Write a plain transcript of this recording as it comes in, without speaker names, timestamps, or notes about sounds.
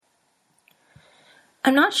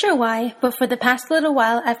I'm not sure why, but for the past little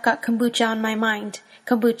while I've got kombucha on my mind.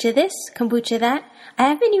 Kombucha this, kombucha that. I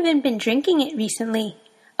haven't even been drinking it recently.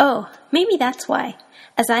 Oh, maybe that's why.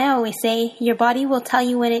 As I always say, your body will tell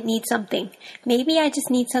you when it needs something. Maybe I just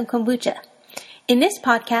need some kombucha. In this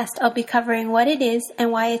podcast, I'll be covering what it is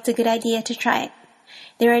and why it's a good idea to try it.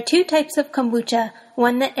 There are two types of kombucha,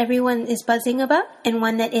 one that everyone is buzzing about and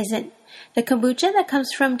one that isn't. The kombucha that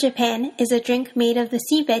comes from Japan is a drink made of the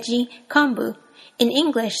sea veggie kombu. In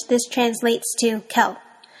English, this translates to kelp.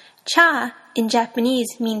 Cha in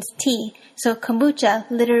Japanese means tea, so kombucha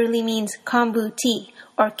literally means kombu tea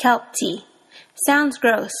or kelp tea. Sounds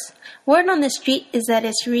gross. Word on the street is that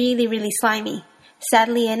it's really slimy.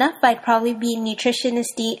 Sadly enough, I'd probably be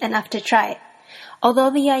nutritionist-y enough to try it.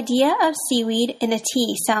 Although the idea of seaweed in a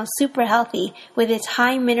tea sounds super healthy with its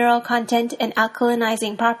high mineral content and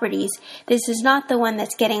alkalinizing properties, this is not the one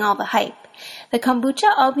that's getting all the hype. The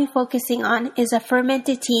kombucha I'll be focusing on is a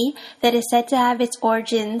fermented tea that is said to have its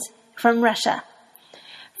origins from Russia.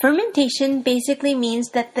 Fermentation basically means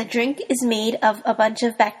that the drink is made of a bunch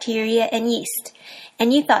of bacteria and yeast.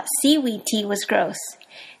 And you thought seaweed tea was gross.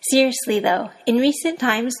 Seriously though, in recent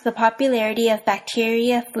times, the popularity of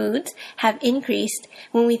bacteria foods have increased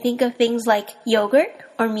when we think of things like yogurt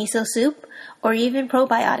or miso soup or even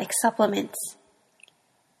probiotic supplements.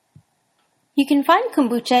 You can find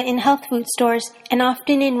kombucha in health food stores and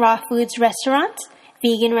often in raw foods restaurants,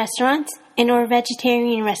 vegan restaurants, and or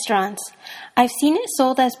vegetarian restaurants. I've seen it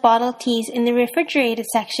sold as bottled teas in the refrigerated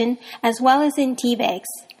section as well as in tea bags.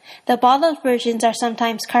 The bottled versions are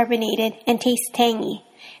sometimes carbonated and taste tangy.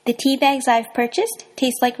 The tea bags I've purchased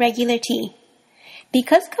taste like regular tea.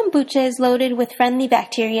 Because kombucha is loaded with friendly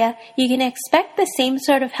bacteria, you can expect the same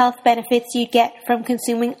sort of health benefits you'd get from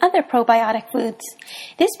consuming other probiotic foods.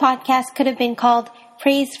 This podcast could have been called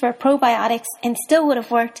Praise for Probiotics and still would have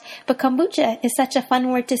worked, but kombucha is such a fun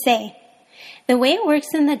word to say. The way it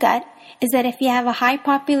works in the gut is that if you have a high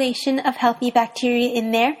population of healthy bacteria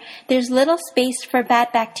in there, there's little space for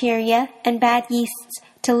bad bacteria and bad yeasts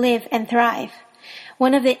to live and thrive.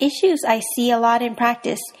 One of the issues I see a lot in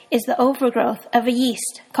practice is the overgrowth of a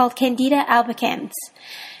yeast called Candida albicans.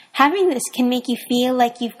 Having this can make you feel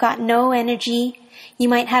like you've got no energy. You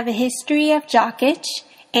might have a history of jock itch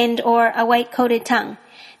and or a white-coated tongue.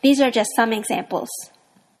 These are just some examples.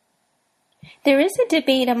 There is a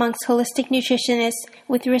debate amongst holistic nutritionists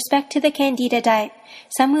with respect to the Candida diet.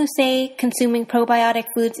 Some who say consuming probiotic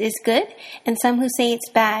foods is good and some who say it's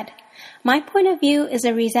bad. My point of view is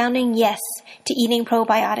a resounding yes to eating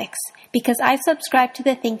probiotics because I subscribe to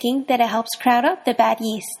the thinking that it helps crowd out the bad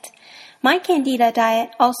yeast. My Candida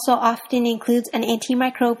diet also often includes an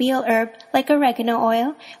antimicrobial herb like oregano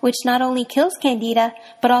oil, which not only kills Candida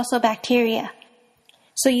but also bacteria.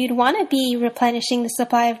 So you'd want to be replenishing the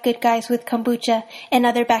supply of good guys with kombucha and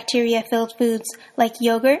other bacteria-filled foods like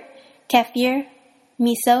yogurt, kefir,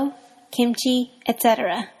 miso, kimchi,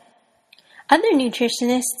 etc. Other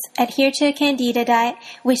nutritionists adhere to a Candida diet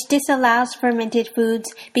which disallows fermented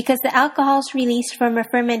foods because the alcohols released from a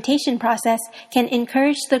fermentation process can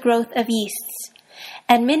encourage the growth of yeasts.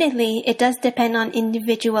 Admittedly, it does depend on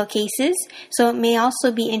individual cases, so it may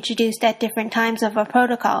also be introduced at different times of a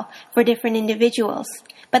protocol for different individuals.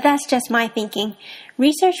 But that's just my thinking.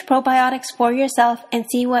 Research probiotics for yourself and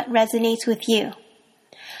see what resonates with you.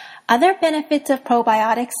 Other benefits of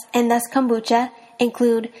probiotics, and thus kombucha,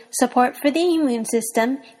 include support for the immune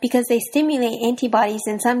system because they stimulate antibodies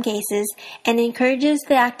in some cases and encourages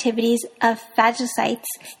the activities of phagocytes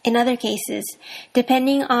in other cases,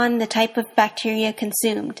 depending on the type of bacteria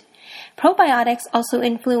consumed. Probiotics also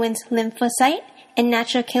influence lymphocyte and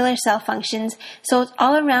natural killer cell functions, so it's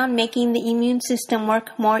all around making the immune system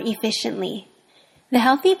work more efficiently. The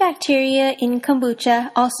healthy bacteria in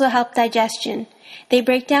kombucha also help digestion. They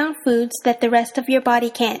break down foods that the rest of your body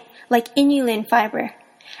can't, like inulin fiber.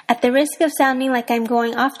 At the risk of sounding like I'm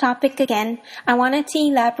going off topic again, I wanted to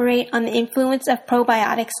elaborate on the influence of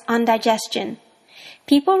probiotics on digestion.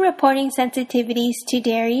 People reporting sensitivities to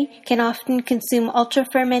dairy can often consume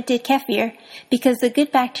ultra-fermented kefir because the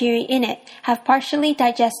good bacteria in it have partially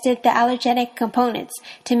digested the allergenic components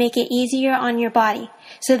to make it easier on your body,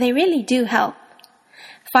 so they really do help.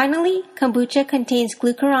 Finally, kombucha contains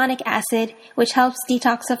glucuronic acid, which helps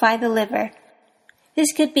detoxify the liver.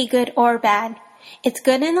 This could be good or bad. It's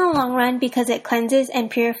good in the long run because it cleanses and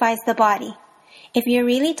purifies the body. If you're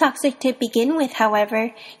really toxic to begin with,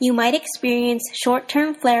 however, you might experience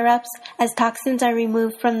short-term flare-ups as toxins are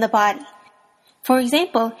removed from the body. For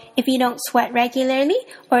example, if you don't sweat regularly,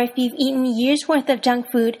 or if you've eaten years' worth of junk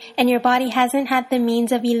food and your body hasn't had the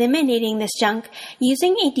means of eliminating this junk,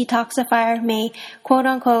 using a detoxifier may,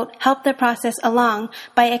 quote-unquote, help the process along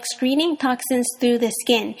by excreting toxins through the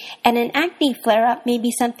skin, and an acne flare-up may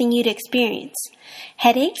be something you'd experience.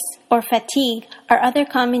 Headaches or fatigue are other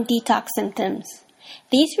common detox symptoms.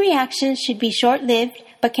 These reactions should be short-lived,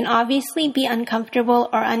 but can obviously be uncomfortable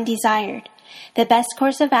or undesired. The best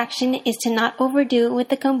course of action is to not overdo it with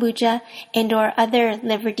the kombucha and/or other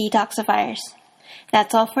liver detoxifiers.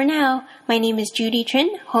 That's all for now. My name is Judy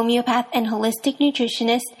Trin, homeopath and holistic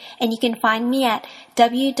nutritionist, and you can find me at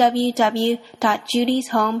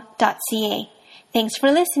www.judyshome.ca. Thanks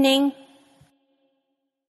for listening.